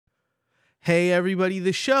Hey, everybody,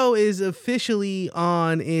 the show is officially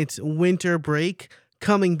on its winter break,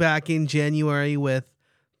 coming back in January with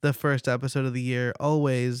the first episode of the year,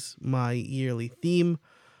 always my yearly theme.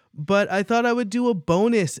 But I thought I would do a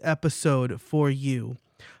bonus episode for you.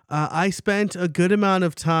 I spent a good amount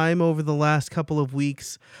of time over the last couple of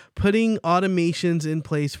weeks putting automations in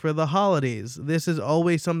place for the holidays. This is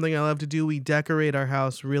always something I love to do. We decorate our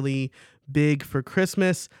house really big for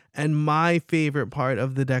Christmas, and my favorite part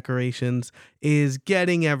of the decorations is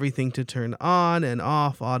getting everything to turn on and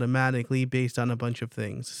off automatically based on a bunch of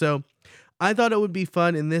things. So I thought it would be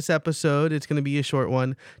fun in this episode, it's going to be a short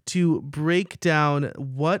one, to break down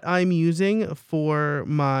what I'm using for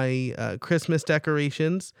my Christmas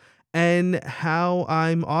decorations and how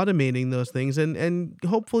I'm automating those things and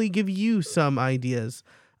hopefully give you some ideas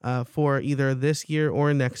for either this year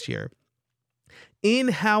or next year. In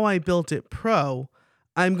How I Built It Pro,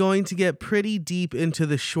 I'm going to get pretty deep into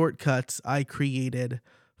the shortcuts I created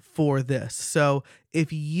for this. So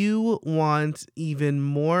if you want even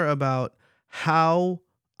more about how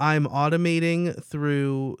I'm automating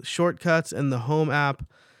through shortcuts and the home app,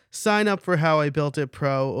 sign up for How I Built It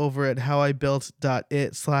Pro over at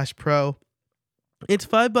howibuilt.it/pro. It's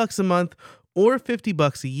 $5 a month or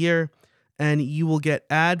 $50 a year, and you will get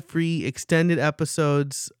ad-free extended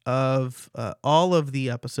episodes of all of the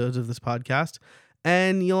episodes of this podcast.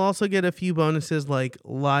 And you'll also get a few bonuses like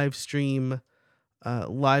live stream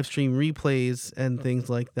replays and things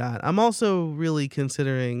like that. I'm also really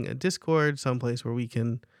considering a Discord, someplace where we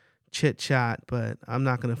can chit chat, but I'm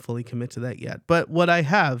not going to fully commit to that yet. But what I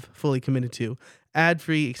have fully committed to,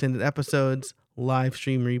 ad-free extended episodes, live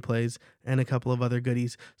stream replays, and a couple of other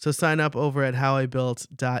goodies. So sign up over at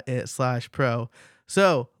howibuilt.it/pro.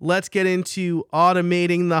 So let's get into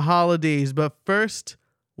automating the holidays. But first,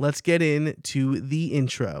 let's get into the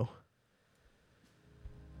intro.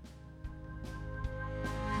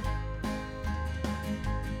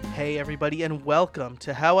 Hey everybody, and welcome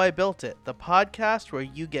to How I Built It, the podcast where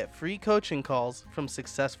you get free coaching calls from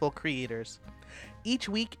successful creators. Each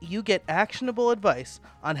week, you get actionable advice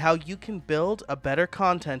on how you can build a better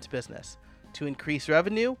content business to increase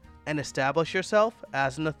revenue and establish yourself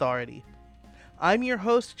as an authority. I'm your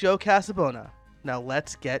host, Joe Casabona. Now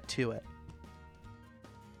let's get to it.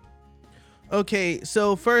 Okay,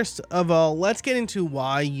 so first of all, let's get into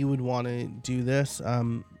why you would want to do this.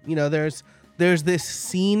 There's this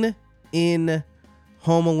scene in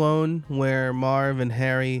Home Alone where Marv and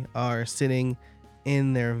Harry are sitting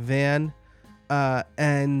in their van,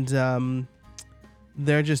 and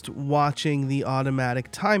they're just watching the automatic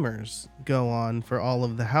timers go on for all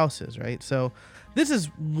of the houses, right? So this is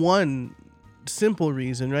one simple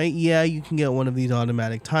reason, right? Yeah, you can get one of these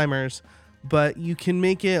automatic timers, but you can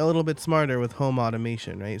make it a little bit smarter with home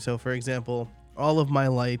automation, right? So for example, all of my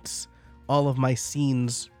lights, all of my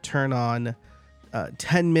scenes turn on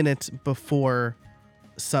 10 minutes before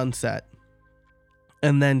sunset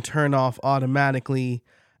and then turn off automatically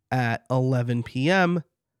at 11 p.m.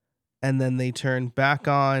 and then they turn back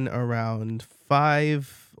on around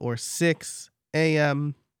 5 or 6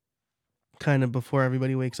 a.m. kind of before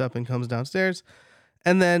everybody wakes up and comes downstairs,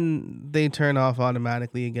 and then they turn off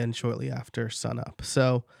automatically again shortly after sunup.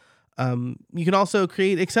 So you can also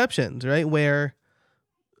create exceptions, right? Where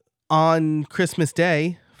on Christmas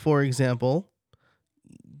Day, for example,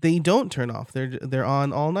 they don't turn off. They're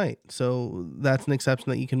on all night. So that's an exception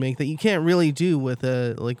that you can make that you can't really do with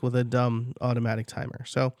a dumb automatic timer.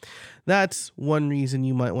 So that's one reason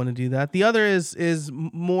you might want to do that. The other is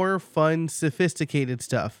more fun, sophisticated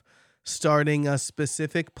stuff. Starting a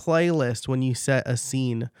specific playlist when you set a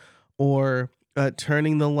scene, or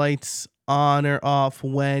turning the lights on or off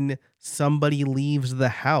when somebody leaves the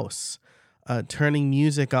house, turning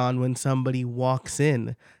music on when somebody walks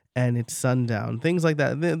in and it's sundown, things like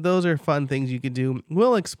that. Those are fun things you could do.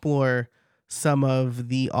 We'll explore some of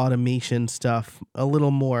the automation stuff a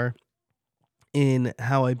little more in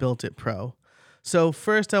How I Built It Pro. So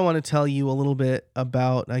first, I want to tell you a little bit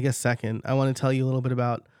about, I want to tell you a little bit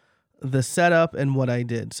about the setup and what I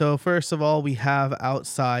did. So first of all, we have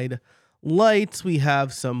outside lights. We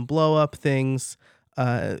have some blow up things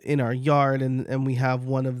in our yard, and we have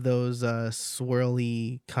one of those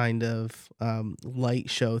swirly kind of light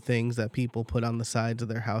show things that people put on the sides of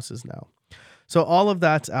their houses now. So all of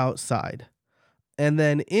that's outside. And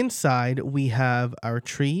then inside we have our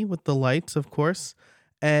tree with the lights, of course.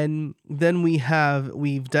 And then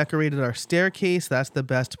we've decorated our staircase. That's the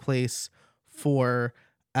best place for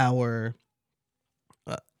our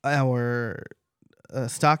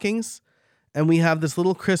stockings. And we have this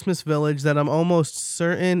little Christmas village that I'm almost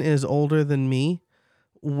certain is older than me,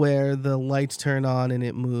 where the lights turn on and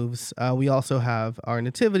it moves. We also have our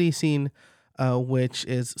nativity scene, which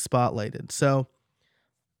is spotlighted. So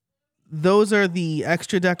those are the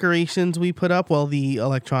extra decorations we put up. Well, the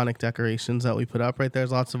electronic decorations that we put up, right?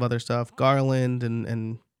 There's lots of other stuff, garland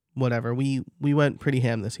and whatever. We went pretty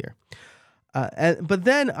ham this year. But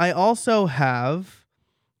then I also have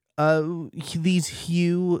these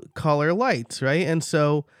hue color lights, right? And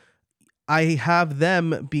so I have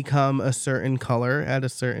them become a certain color at a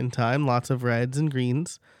certain time, lots of reds and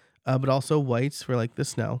greens, but also whites for like the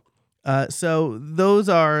snow. So those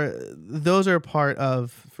are part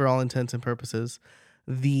of, for all intents and purposes,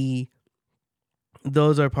 those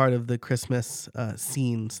are part of the Christmas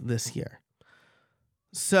scenes this year.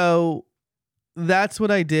 So that's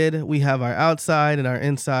what I did. We have our outside and our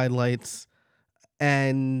inside lights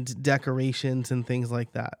and decorations and things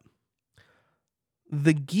like that.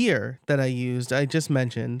 The gear that I used, I just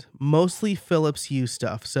mentioned, mostly Philips Hue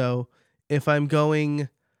stuff. So if I'm going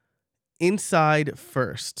inside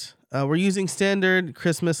first, we're using standard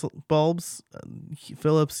Christmas bulbs.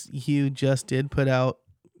 Philips Hue just did put out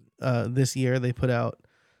this year. They put out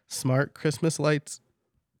smart Christmas lights.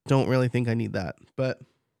 Don't really think I need that. But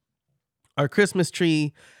our Christmas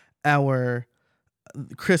tree, our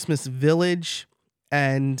Christmas village,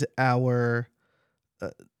 and our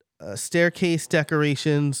staircase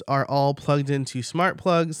decorations are all plugged into smart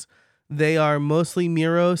plugs. They are mostly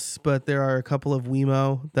Miros, but there are a couple of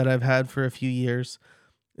Wemo that I've had for a few years.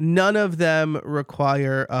 None of them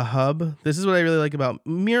require a hub. This is what I really like about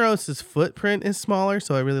Miros' footprint is smaller,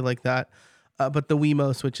 so I really like that. But the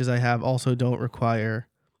Wemo switches I have also don't require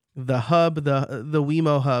the hub. The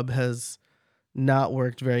Wemo hub has not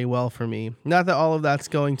worked very well for me. Not that all of that's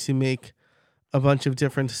going to make a bunch of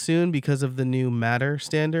difference soon because of the new Matter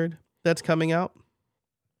standard that's coming out.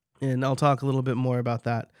 And I'll talk a little bit more about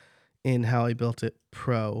that in How I Built It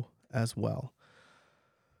Pro as well.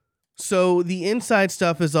 So the inside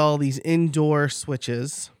stuff is all these indoor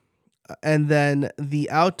switches. And then the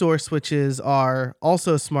outdoor switches are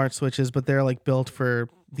also smart switches, but they're like built for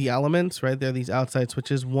the elements, right? They're these outside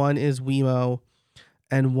switches. One is Wemo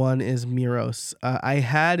and one is Miros. I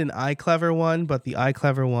had an iClever one, but the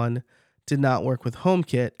iClever one did not work with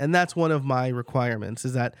HomeKit. And that's one of my requirements,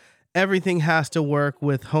 is that everything has to work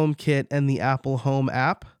with HomeKit and the Apple Home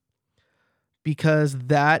app, because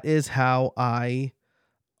that is how I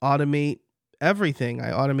automate everything.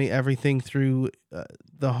 I automate everything through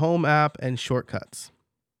the Home app and shortcuts.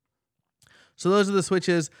 So those are the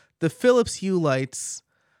switches. The Philips Hue lights.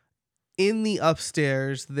 In the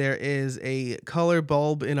upstairs, there is a color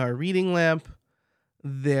bulb in our reading lamp.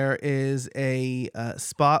 There is a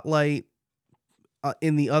spotlight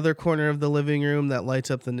in the other corner of the living room that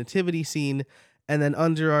lights up the nativity scene. And then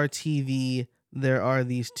under our TV, there are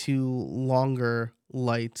these two longer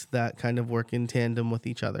lights that kind of work in tandem with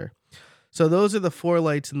each other. So those are the 4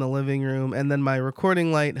 lights in the living room. And then my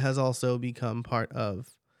recording light has also become part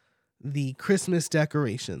of the Christmas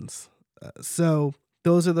decorations. So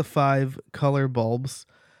those are the 5 color bulbs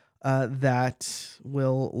that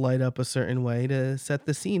will light up a certain way to set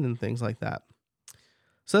the scene and things like that.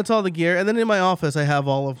 So that's all the gear. And then in my office, I have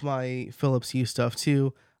all of my Philips Hue stuff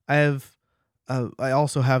too. I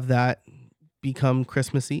also have that become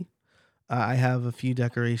Christmassy. I have a few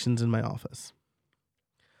decorations in my office.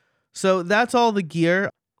 So that's all the gear.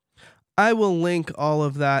 I will link all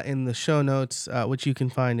of that in the show notes, which you can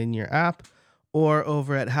find in your app or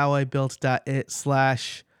over at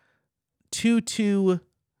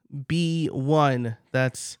howibuilt.it/22B1.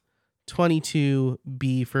 That's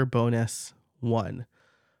 22B for bonus 1.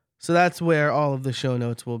 So that's where all of the show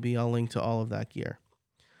notes will be. I'll link to all of that gear.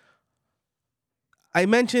 I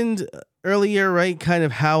mentioned earlier, right, kind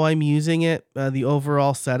of how I'm using it, the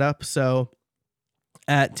overall setup. So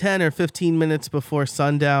at 10 or 15 minutes before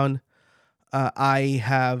sundown, I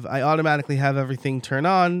automatically have everything turn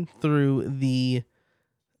on through the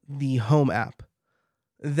Home app.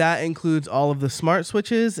 That includes all of the smart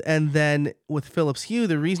switches. And then with Philips Hue,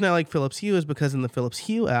 the reason I like Philips Hue is because in the Philips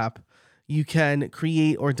Hue app, you can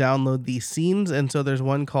create or download these scenes. And so there's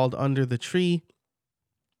one called Under the Tree,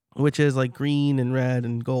 which is like green and red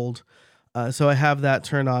and gold. So I have that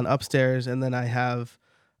turned on upstairs, and then I have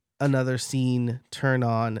another scene turn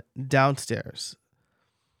on downstairs.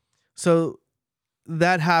 So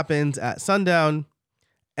that happens at sundown,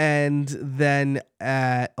 and then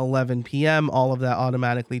at 11 p.m., all of that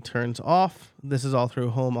automatically turns off. This is all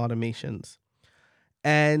through Home Automations.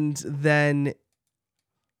 And then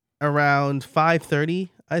around 5:30,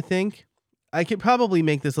 I think, I could probably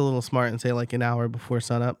make this a little smart and say like an hour before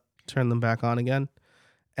sunup, turn them back on again.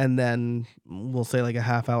 And then we'll say like a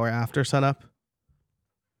half hour after sunup,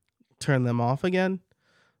 turn them off again.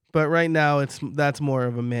 But right now that's more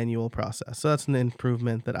of a manual process. So that's an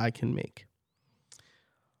improvement that I can make.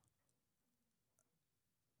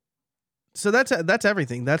 So that's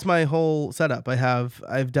everything. That's my whole setup. I've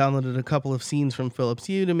downloaded a couple of scenes from Philips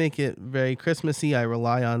Hue to make it very Christmassy. I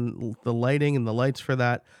rely on the lighting and the lights for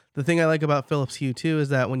that. The thing I like about Philips Hue too is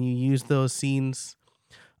that when you use those scenes,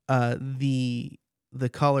 the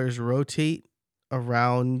colors rotate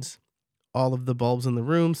around all of the bulbs in the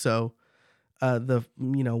room. So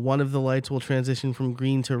one of the lights will transition from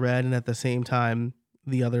green to red, and at the same time,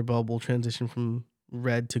 the other bulb will transition from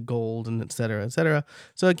red to gold, and et cetera, et cetera.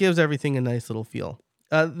 So it gives everything a nice little feel.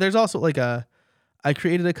 There's also I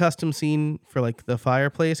created a custom scene for like the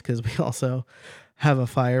fireplace, because we also have a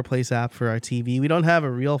fireplace app for our TV. We don't have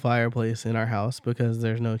a real fireplace in our house because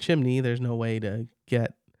there's no chimney. There's no way to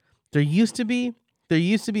get. There used to be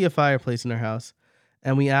a fireplace in our house,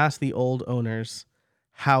 and we asked the old owners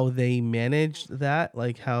how they managed that,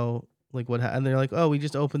 and they're like, oh, we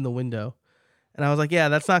just opened the window. And I was like, yeah,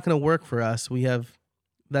 that's not going to work for us.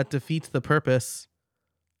 That defeats the purpose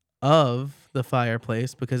of the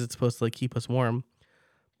fireplace, because it's supposed to keep us warm.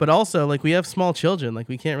 But also, we have small children,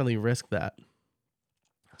 we can't really risk that.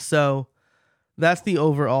 So that's the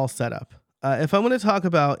overall setup. If I want to talk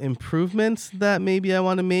about improvements that maybe I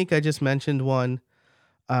want to make, I just mentioned one,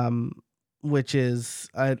 which is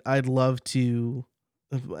I'd love to,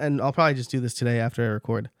 and I'll probably just do this today after I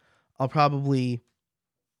record. I'll probably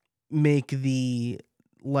make the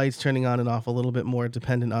lights turning on and off a little bit more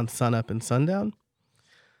dependent on sunup and sundown,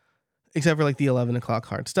 except for the 11 o'clock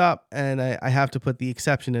hard stop. And I have to put the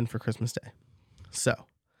exception in for Christmas Day. So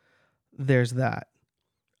there's that.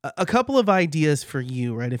 A couple of ideas for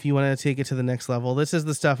you, right? If you want to take it to the next level, this is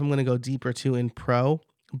the stuff I'm going to go deeper to in Pro.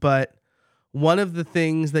 But one of the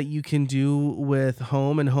things that you can do with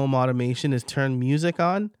home and home automation is turn music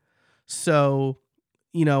on. So,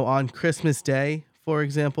 on Christmas Day, for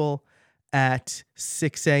example, at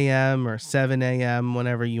 6 a.m. or 7 a.m.,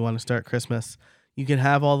 whenever you want to start Christmas, you can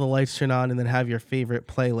have all the lights turn on and then have your favorite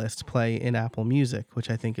playlist play in Apple Music, which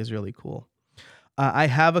I think is really cool. I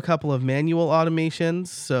have a couple of manual automations.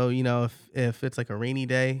 So, if it's a rainy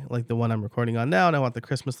day, like the one I'm recording on now, and I want the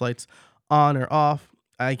Christmas lights on or off,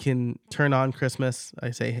 I can turn on Christmas.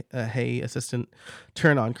 I say, hey, assistant,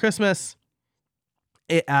 turn on Christmas.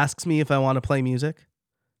 It asks me if I want to play music,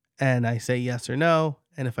 and I say yes or no.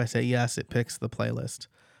 And if I say yes, it picks the playlist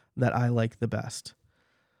that I like the best.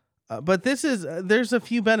 But there's a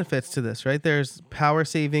few benefits to this, right? There's power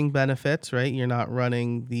saving benefits, right? You're not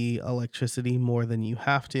running the electricity more than you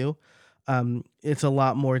have to. It's a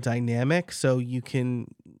lot more dynamic, so you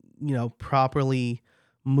can, properly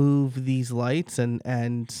move these lights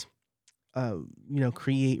and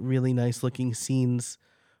create really nice looking scenes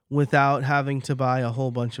without having to buy a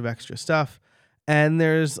whole bunch of extra stuff. And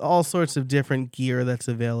there's all sorts of different gear that's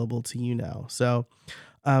available to you now. So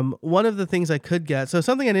one of the things I could get, so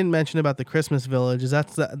something I didn't mention about the Christmas Village is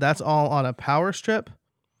that's all on a power strip,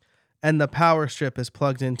 and the power strip is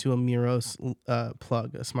plugged into a Miros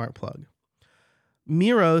plug, a smart plug.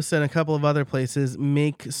 Miros and a couple of other places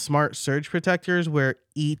make smart surge protectors where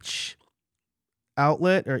each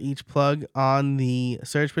outlet or each plug on the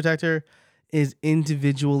surge protector is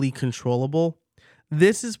individually controllable.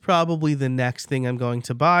 This is probably the next thing I'm going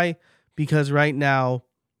to buy, because right now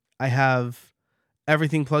I have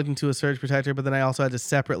everything plugged into a surge protector, but then I also had to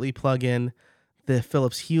separately plug in the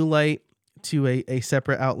Philips Hue light to a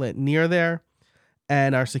separate outlet near there.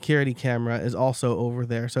 And our security camera is also over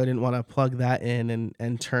there. So I didn't want to plug that in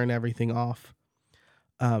and turn everything off.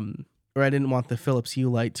 Or I didn't want the Philips Hue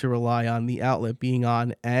light to rely on the outlet being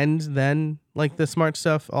on and then the smart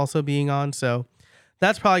stuff also being on. So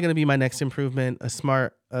that's probably going to be my next improvement, a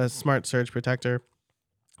smart surge protector.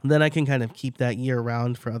 Then I can kind of keep that year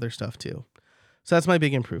round for other stuff too. So that's my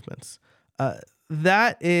big improvements. I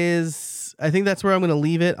think that's where I'm going to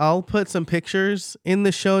leave it. I'll put some pictures in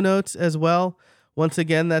the show notes as well. Once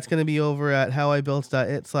again, that's going to be over at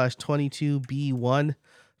howibuilt.it/22B1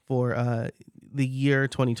 for the year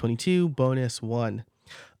 2022 bonus 1.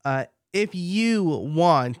 If you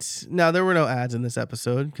want, now there were no ads in this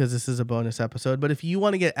episode because this is a bonus episode, but if you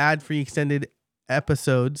want to get ad-free extended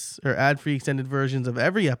episodes or ad-free extended versions of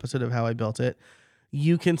every episode of How I Built It,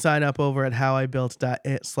 you can sign up over at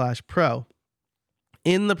howibuilt.it/pro.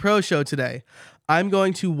 In the Pro Show today, I'm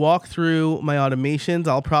going to walk through my automations.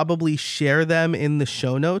 I'll probably share them in the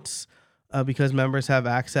show notes because members have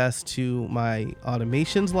access to my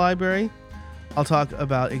automations library. I'll talk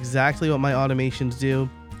about exactly what my automations do.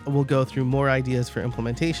 We'll go through more ideas for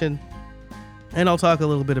implementation. And I'll talk a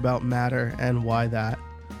little bit about Matter and why that,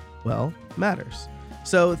 matters.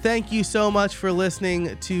 So thank you so much for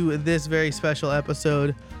listening to this very special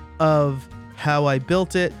episode of How I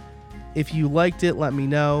Built It. If you liked it, let me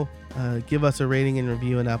know. Give us a rating and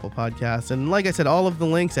review in Apple Podcasts. And like I said, all of the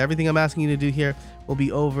links, everything I'm asking you to do here will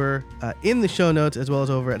be over in the show notes, as well as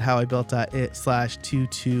over at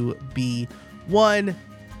howibuilt.it/22b1.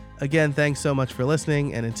 Again, thanks so much for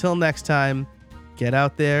listening. And until next time, get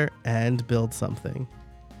out there and build something.